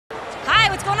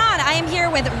what's going on? I am here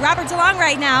with Robert Delong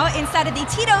right now inside of the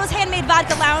Tito's Handmade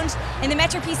Vodka Lounge in the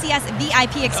Metro PCS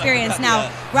VIP experience. Now,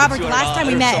 Robert, the last time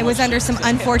we met, it was under some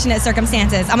unfortunate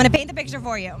circumstances. I'm going to paint the picture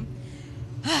for you.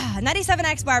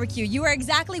 97X Barbecue, you were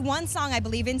exactly one song, I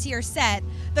believe, into your set.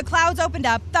 The clouds opened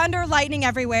up, thunder, lightning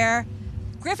everywhere.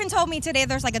 Griffin told me today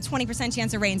there's like a 20%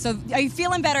 chance of rain. So are you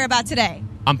feeling better about today?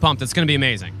 I'm pumped. It's going to be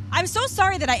amazing. I'm so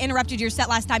sorry that I interrupted your set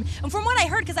last time. And from what I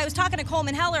heard, because I was talking to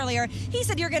Coleman Hell earlier, he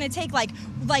said you're going to take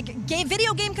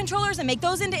video game controllers and make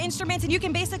those into instruments, and you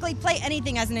can basically play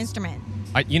anything as an instrument.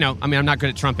 I'm not good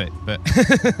at trumpet, but...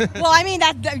 Well, I mean,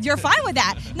 you're fine with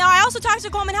that. Now, I also talked to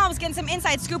Coleman Hell. I was getting some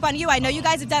inside scoop on you. I know you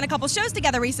guys have done a couple shows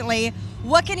together recently.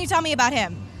 What can you tell me about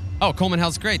him? Oh, Coleman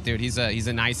Hell's great, dude. He's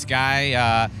a nice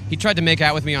guy. He tried to make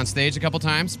out with me on stage a couple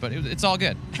times, but it's all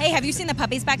good. Hey, have you seen the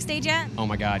puppies backstage yet? Oh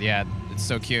my God, yeah. It's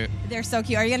so cute. They're so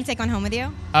cute. Are you going to take one home with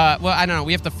you? Well, I don't know.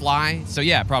 We have to fly, so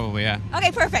yeah, probably, yeah.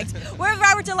 Okay, perfect. We're with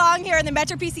Robert Delong here in the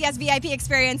Metro PCS VIP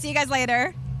experience. See you guys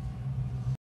later.